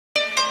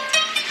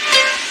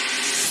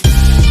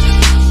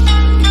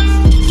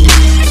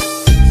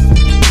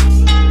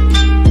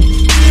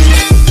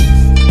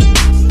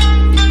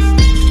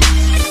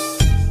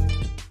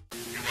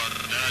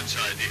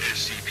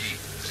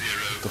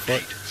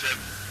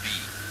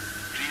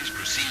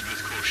Proceed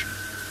with caution.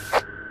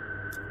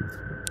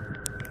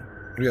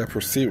 We gotta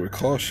proceed with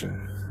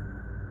caution.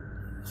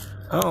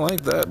 I don't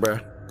like that, bro.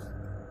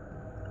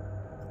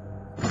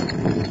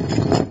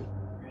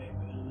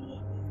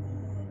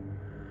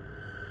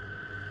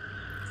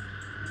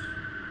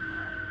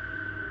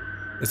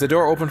 Is the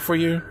door open for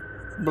you,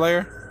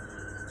 Blair?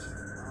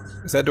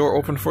 Is that door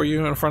open for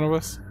you in front of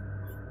us?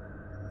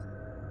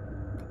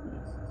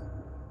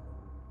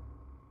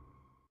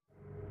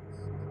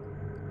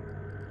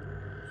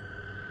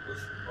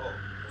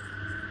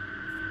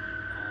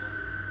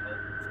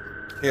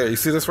 Yeah, you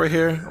see this right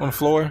here on the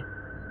floor?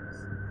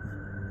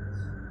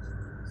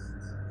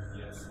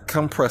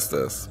 Come press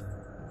this.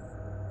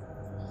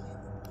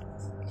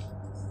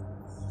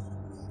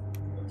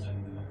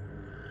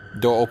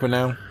 Door open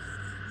now?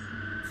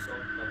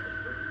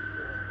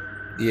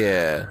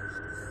 Yeah.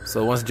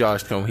 So once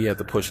Josh comes, he had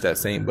to push that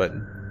same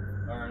button.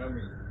 Alright, let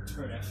me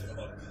turn that shit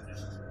up.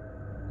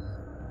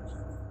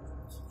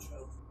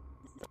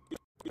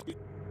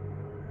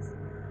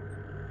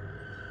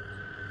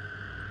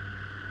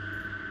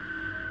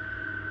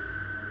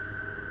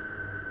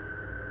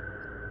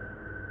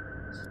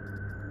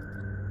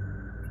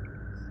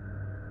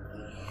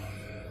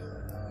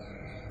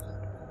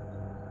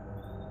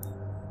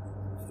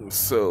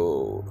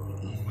 So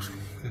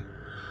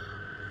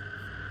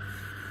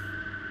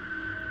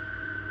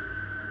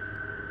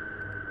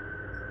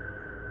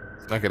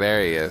look at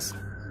there he is.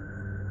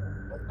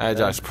 Alright,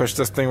 Josh, push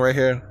this thing right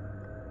here.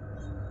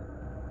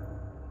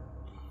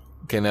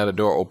 Okay, now the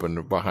door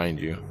opened behind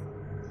you.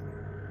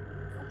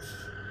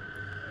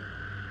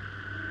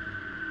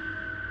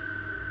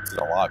 It's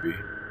the lobby.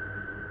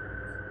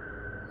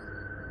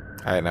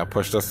 Alright, now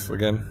push this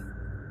again.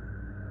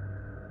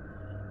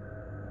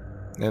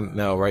 And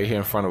now right here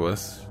in front of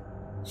us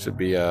should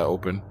be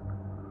open.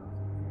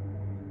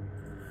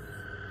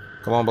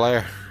 Come on,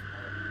 Blair.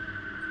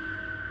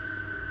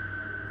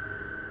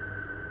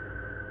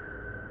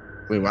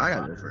 Wait, well, I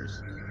gotta go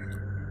first.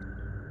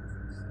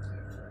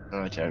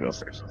 I'll let y'all go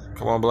first.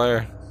 Come on,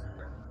 Blair.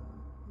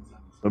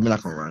 But we're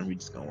not gonna run, we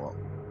just gonna walk.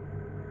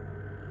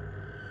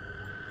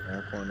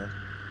 Around corner.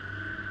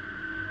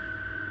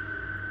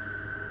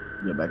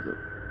 Go back up.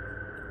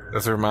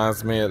 This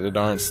reminds me of the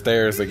darn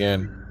stairs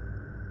again.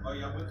 Oh,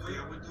 y'all went through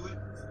it?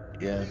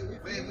 Yeah.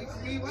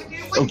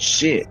 Oh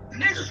shit.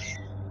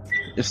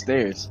 The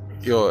stairs.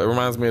 Yo, it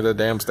reminds me of the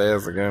damn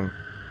stairs again.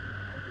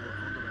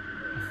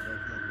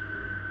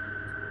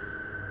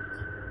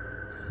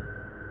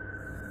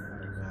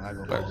 I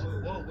go first.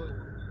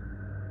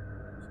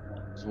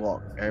 Just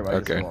walk. Everybody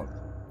Okay. just walk.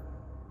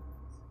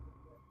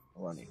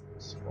 Running.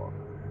 Just walk.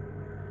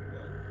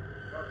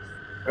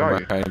 Where are I'm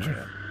you? behind you.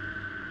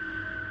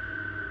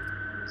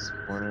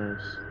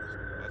 Corners.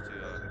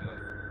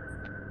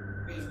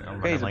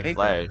 I'm Hey, running like hey,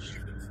 Flash.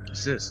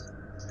 What's this?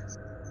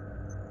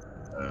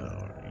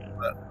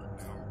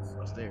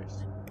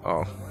 Upstairs.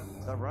 Oh.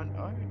 Stop running.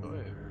 Alright, go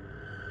ahead.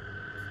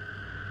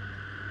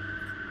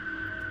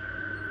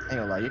 I ain't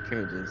gonna lie, your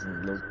character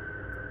doesn't look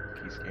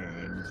keep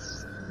scaring.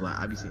 It's black.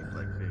 I be seeing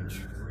black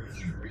fish.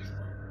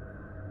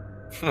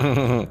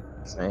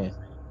 Saying.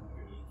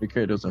 Your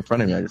character was in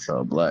front of me, I just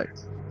saw black.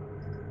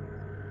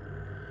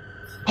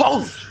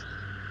 Holy!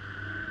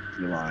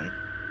 You're lying.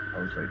 I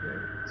was right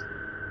there.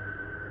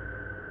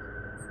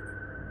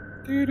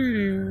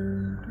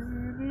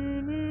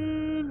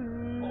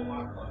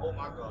 Oh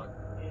my god.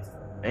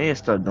 They ain't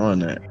start doing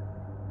that.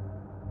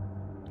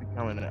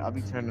 I'll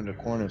be turning the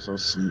corner so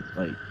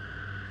like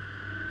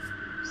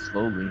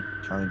slowly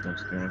trying to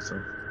scare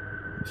myself.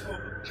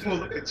 Come on,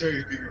 look at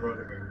Jerry being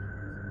running.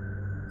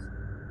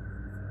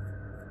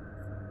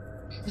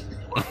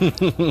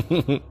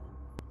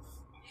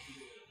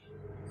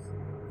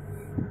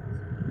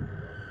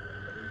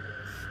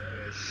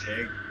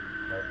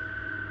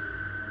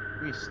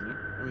 We sleep.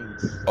 I mean,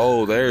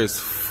 Oh, there's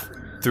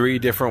 3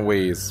 different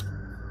ways.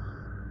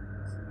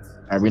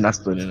 we not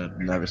splitting up.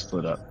 Never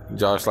split up.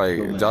 Josh,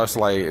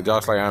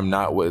 I'm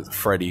not with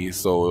Freddy,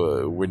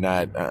 so we're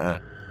not. No,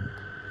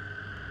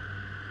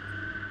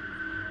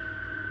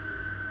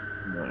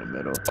 in the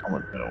middle. I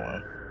want the middle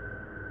one.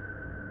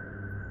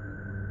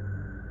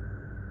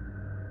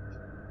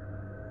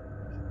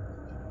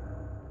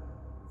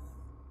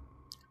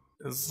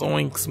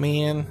 Zoinks,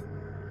 man.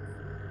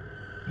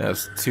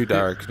 That's 2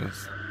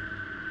 directions.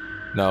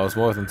 No, it's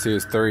more than 2.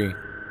 It's 3.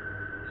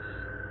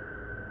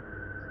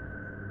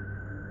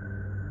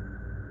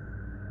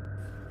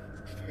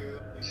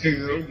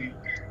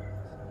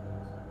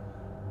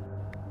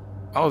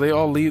 Oh, they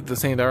all lead the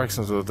same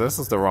direction, so this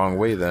is the wrong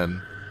way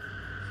then.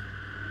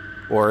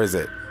 Or is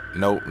it?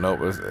 Nope,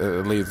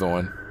 it leads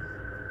on.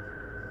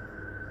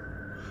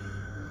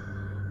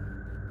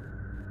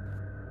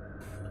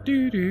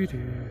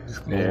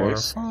 More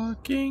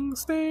fucking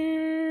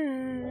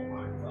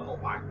stairs. Oh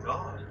my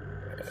god.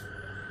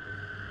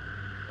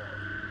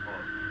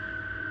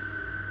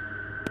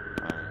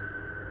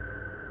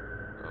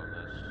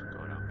 Let's go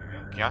down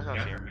here. Can y'all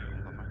not hear me?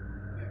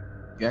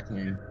 Yeah, I can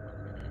hear you.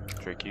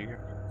 Drake, you?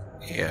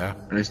 Yeah.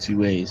 There's 2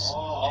 ways.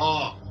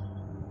 Oh.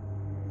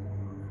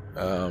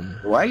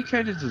 Why your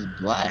character just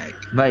black?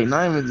 Like,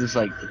 not even just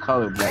like the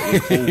color black.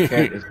 Your whole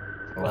character's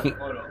black.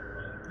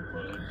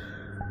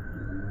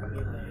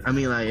 I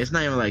mean, like, it's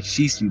not even like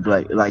she's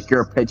black. Like,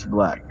 you're pitch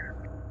black.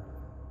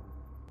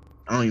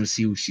 I don't even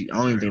see who she. I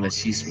don't even think that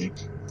she's me.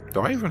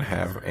 Do I even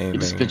have anything?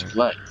 You're just pitch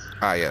black.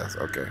 Ah, yes.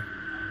 Okay.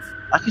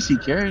 I can see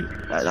Carrie.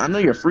 I know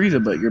you're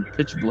Frieza, but you're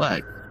pitch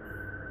black.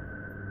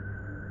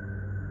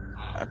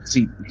 I can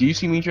see. Do you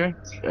see me, Trey?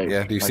 Like,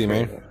 Yeah. Do you see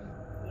me?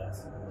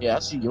 Yeah, I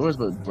see yours,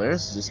 but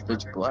Blair's is just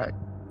pitch black.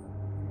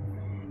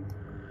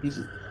 He's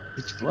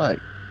pitch black.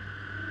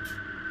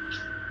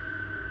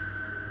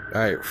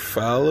 All right.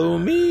 Follow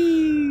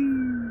me.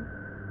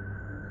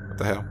 What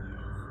the hell?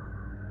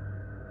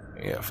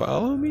 Yeah.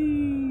 Follow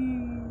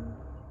me.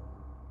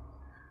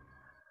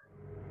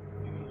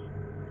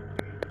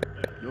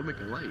 You're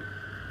making light.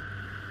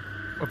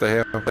 What the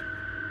hell? Wait,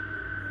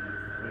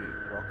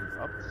 walking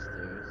up the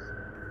stairs.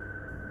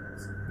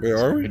 Where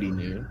are we? Pretty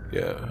new.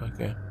 Yeah.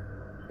 Okay.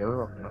 Yeah, we're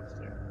walking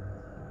upstairs.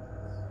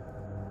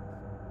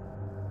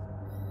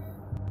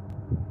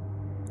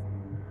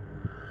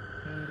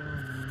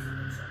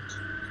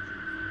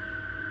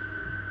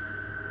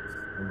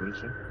 What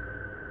is it?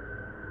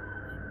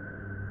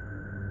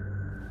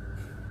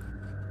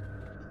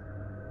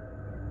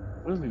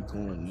 What are we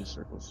going in these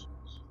circles?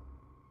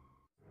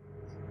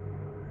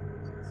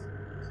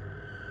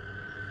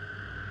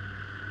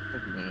 I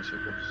think we're going in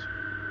circles.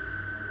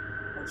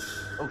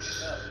 Oh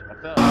shit! I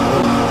fell.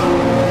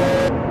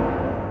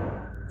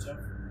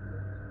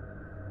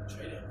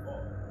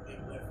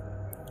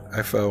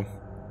 I fell.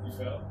 You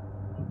fell?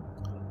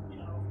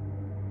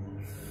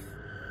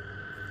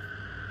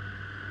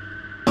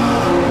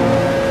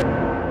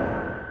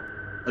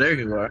 Oh, there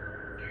you are.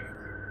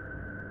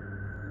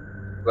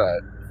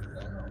 But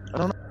I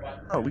don't know.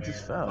 Oh, we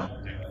just fell.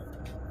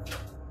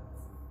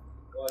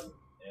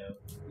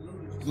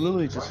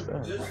 Literally just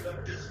fell.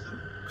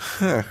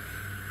 Huh.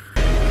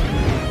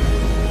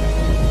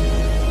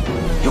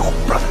 Your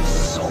brothers